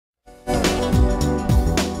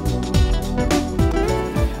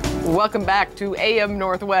Welcome back to AM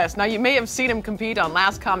Northwest. Now, you may have seen him compete on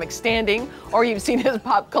Last Comic Standing, or you've seen his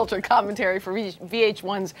pop culture commentary for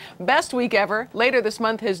VH1's Best Week Ever. Later this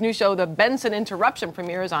month, his new show, The Benson Interruption,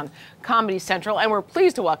 premieres on Comedy Central, and we're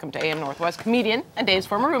pleased to welcome to AM Northwest comedian and Dave's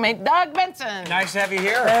former roommate, Doug Benson. Nice to have you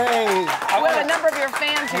here. Hey. We have a number of your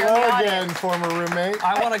fans here. Hello again, former roommate.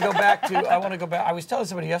 I want to go back. I was telling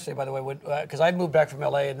somebody yesterday, by the way, because I moved back from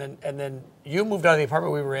LA, and then you moved out of the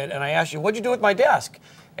apartment we were in, and I asked you, what'd you do with my desk?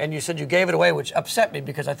 And you said you gave it away, which upset me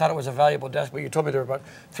because I thought it was a valuable desk, but you told me there were about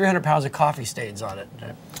 300 pounds of coffee stains on it.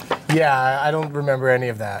 Yeah, I don't remember any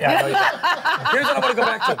of that. Yeah, here's what I want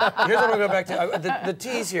to go back to. The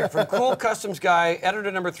tease here from Cool Customs Guy, editor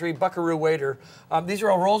number 3, Buckaroo Waiter. These are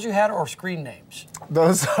all roles you had or screen names?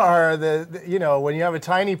 Those are you know, when you have a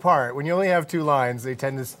tiny part, when you only have 2 lines, they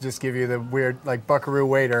tend to just give you the weird, like Buckaroo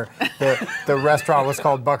Waiter. The restaurant was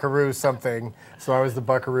called Buckaroo something, so I was the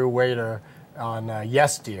Buckaroo Waiter on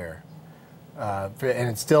Yes Dear. And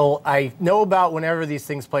it's still, I know about whenever these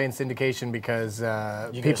things play in syndication because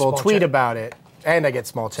people tweet about it, and I get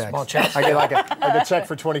small checks. Small checks? I get like a check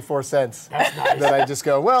for 24 cents. That's nice. That I just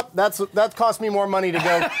go, well, that cost me more money to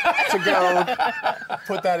go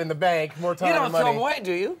put that in the bank, more time and money. You don't throw them away,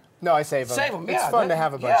 do you? No, I save them. Save them, It's fun to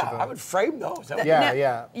have a bunch of them. I would frame those.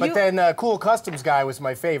 Yeah. But then Cool Customs Guy was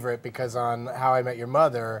my favorite because on How I Met Your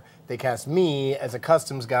Mother, they cast me as a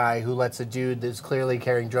customs guy who lets a dude that's clearly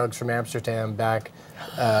carrying drugs from Amsterdam back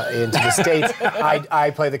into the States.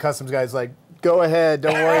 I play the customs guy who's like, go ahead,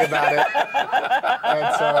 don't worry about it.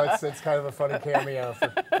 And so it's kind of a funny cameo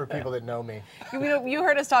for people that know me. You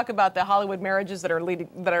heard us talk about the Hollywood marriages that are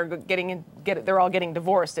they're all getting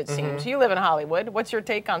divorced, it seems. You live in Hollywood. What's your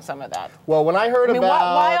take on some of that? Well, when I heard about...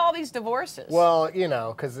 why all these divorces? Well, you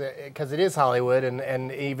know, because it is Hollywood,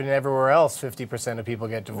 and even everywhere else, 50% of people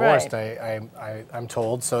get divorced, right. I'm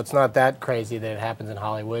told. So it's not that crazy that it happens in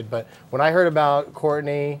Hollywood. But when I heard about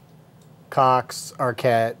Courtney Cox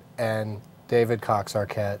Arquette and David Cox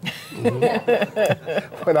Arquette,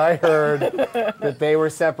 when I heard that they were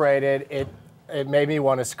separated, it made me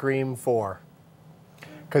want to Scream 4.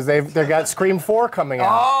 Because they've got Scream 4 coming out.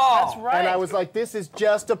 Oh, that's right. And I was like, this is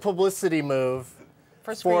just a publicity move.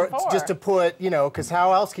 For Scream 4. Just to put, you know, because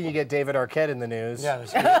how else can you get David Arquette in the news? Yeah,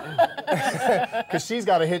 that's because she's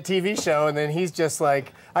got a hit TV show, and then he's just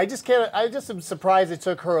like, I just am surprised it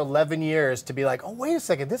took her 11 years to be like, oh, wait a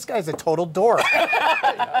second, this guy's a total dork.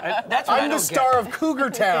 I'm the star of Cougar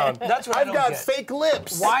Town. That's what I've got fake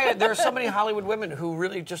lips. Why there are so many Hollywood women who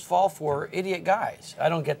really just fall for idiot guys? I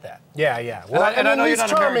don't get that. Yeah. Well, I know he's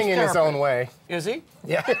charming in his own way. Is he?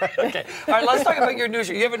 Yeah. Okay. All right, let's talk about your new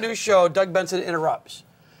show. You have a new show, Doug Benson Interrupts.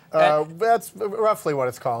 That's roughly what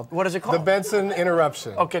it's called. What is it called? The Benson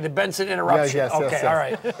Interruption. Okay, the Benson Interruption. Yes. All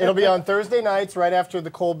right. It'll be on Thursday nights right after the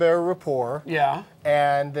Colbert Report. Yeah.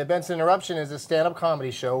 And the Benson Interruption is a stand-up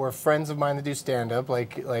comedy show where friends of mine that do stand-up,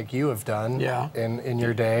 like you have done in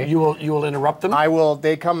your day. You will interrupt them? I will.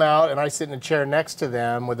 They come out, and I sit in a chair next to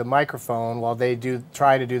them with a microphone while they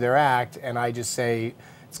try to do their act, and I just say,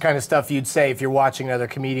 it's kind of stuff you'd say if you're watching another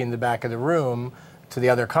comedian in the back of the room to the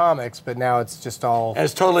other comics, but now it's just all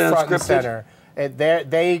it's totally front unscripted. And center.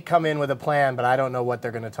 They come in with a plan, but I don't know what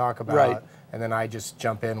they're going to talk about. Right. And then I just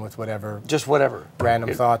jump in with whatever. Just whatever.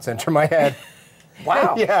 Random thoughts enter my head.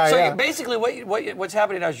 Wow. So basically what's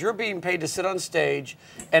happening now is you're being paid to sit on stage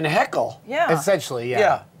and heckle. Yeah. Essentially,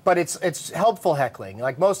 yeah. But it's helpful heckling.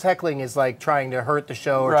 Like most heckling is like trying to hurt the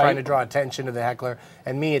show or trying to draw attention to the heckler.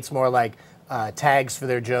 And me, it's more like tags for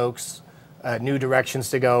their jokes. New directions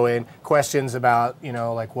to go in, questions about, you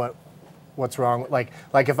know, like what's wrong. Like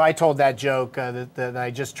if I told that joke that I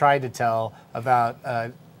just tried to tell about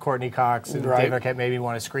Courtney Cox and David Arquette made me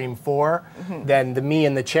want to Scream 4, then the me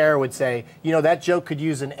in the chair would say, you know, that joke could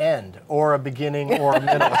use an end or a beginning or a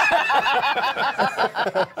middle.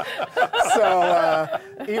 So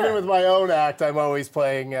even with my own act, I'm always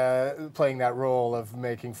playing that role of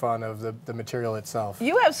making fun of the material itself.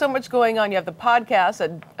 You have so much going on. You have the podcast,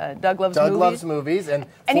 Doug Loves Movies. Doug Loves Movies, and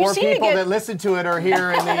 4 people that listen to it are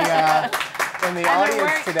here in the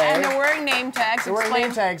audience today. And they're wearing name tags. They're wearing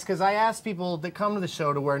name tags because I ask people that come to the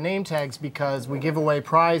show to wear name tags because we give away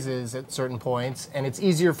prizes at certain points, and it's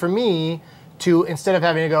easier for me to, instead of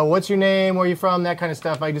having to go, what's your name, where are you from, that kind of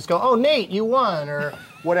stuff, I just go, oh, Nate, you won, or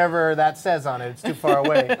whatever that says on it. It's too far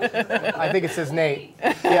away. I think it says Nate.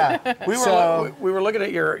 Yeah. We were looking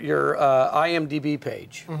at your IMDb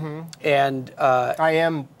page, and I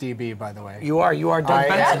am DB, by the way. You are Doug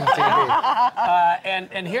Benson. I am DB.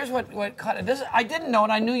 And here's what caught this. I didn't know,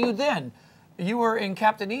 and I knew you then. You were in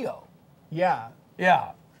Captain EO. Yeah.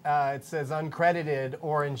 Yeah. it says uncredited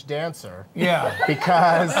orange dancer. Yeah.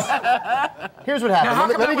 Because here's what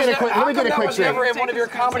happened. Let me get a quick That was thing. never in one of your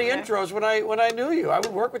comedy intros when I knew you. I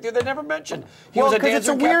would work with you. They never mentioned. He was a because it's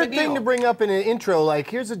dancer a in weird Captain thing EO. to bring up in an intro. Like,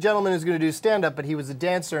 here's a gentleman who's going to do stand-up, but he was a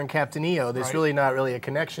dancer in Captain EO. There's really not really a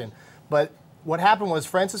connection. But what happened was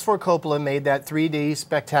Francis Ford Coppola made that 3D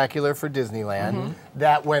spectacular for Disneyland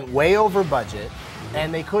that went way over budget,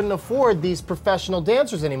 and they couldn't afford these professional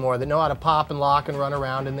dancers anymore that know how to pop and lock and run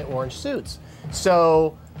around in the orange suits.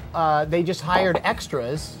 So they just hired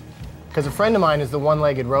extras, because a friend of mine is the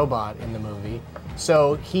one-legged robot in the movie.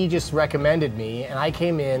 So he just recommended me, and I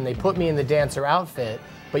came in, they put me in the dancer outfit,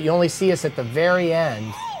 but you only see us at the very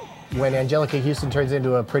end when Angelica Houston turns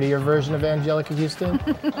into a prettier version of Angelica Houston.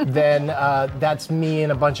 Then that's me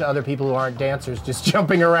and a bunch of other people who aren't dancers just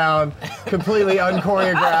jumping around, completely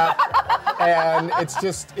unchoreographed. And it's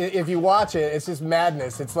just, if you watch it, it's just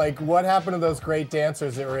madness. It's like, what happened to those great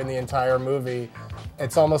dancers that were in the entire movie?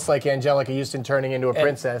 It's almost like Angelica Houston turning into a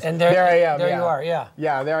princess. And there I am. There you are, yeah.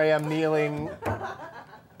 Yeah, there I am kneeling.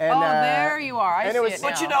 And, there you are. I see it now.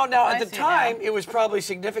 But you know, now at the time, it was probably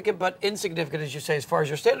significant, but insignificant, as you say, as far as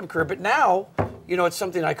your stand-up career. But now, you know, it's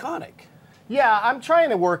something iconic. Yeah, I'm trying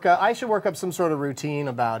to work up, I should work up some sort of routine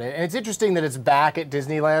about it. And it's interesting that it's back at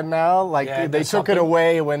Disneyland now. Like, they took it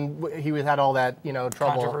away when he had all that, you know,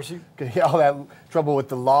 trouble. Controversy? All that trouble with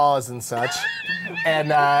the laws and such.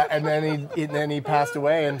 and then he passed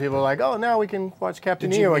away, and people were like, oh, now we can watch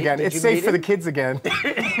Captain EO again. It's safe for the kids again.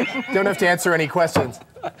 Don't have to answer any questions.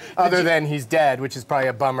 Other than he's dead, which is probably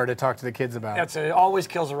a bummer to talk to the kids about. It always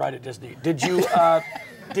kills a ride at Disney. Did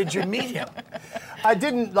you meet him? I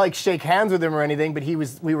didn't like shake hands with him or anything, but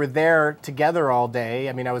we were there together all day.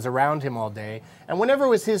 I mean, I was around him all day. And whenever it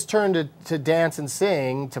was his turn to dance and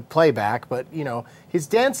sing, to playback, but you know, his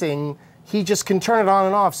dancing, he just can turn it on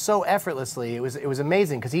and off so effortlessly. It was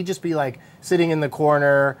amazing, because he'd just be like sitting in the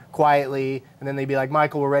corner quietly, and then they'd be like,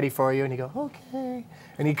 Michael, we're ready for you. And he'd go, okay.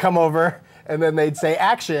 And he'd come over, and then they'd say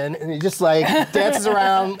action, and he just like dances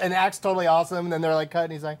around and acts totally awesome. And then they're like cut,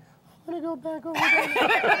 and he's like, I'm gonna go back over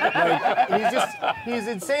there. Like, he's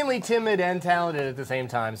insanely timid and talented at the same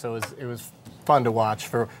time. So it was fun to watch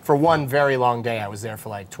for one very long day. I was there for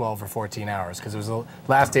like 12 or 14 hours because it was the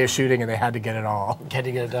last day of shooting and they had to get it all. Had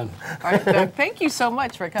to get it done. All right, Doug, thank you so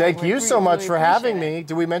much for coming. Thank you so much for having me.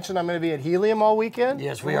 Did we mention I'm going to be at Helium all weekend?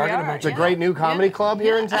 Yes, we are going to mention. It's a great new comedy club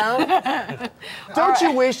here in town. Don't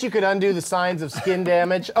you wish you could undo the signs of skin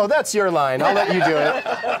damage? Oh, that's your line. I'll let you do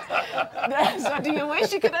it. So do you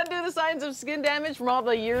wish you could undo the signs of skin damage from all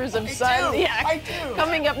the years of sun? do. I do.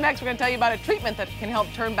 Coming up next, we're going to tell you about a treatment that can help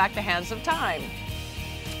turn back the hands of time.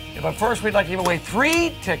 Yeah, but first, we'd like to give away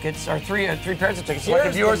 3 tickets, or three pairs of tickets.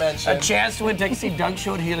 Like viewers, a chance to win tickets to see Doug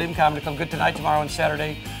Show at Helium Comedy Club. Good tonight, tomorrow, and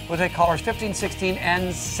Saturday. We'll take callers 15, 16,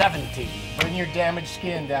 and 17. Bring your damaged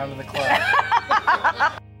skin down to the club.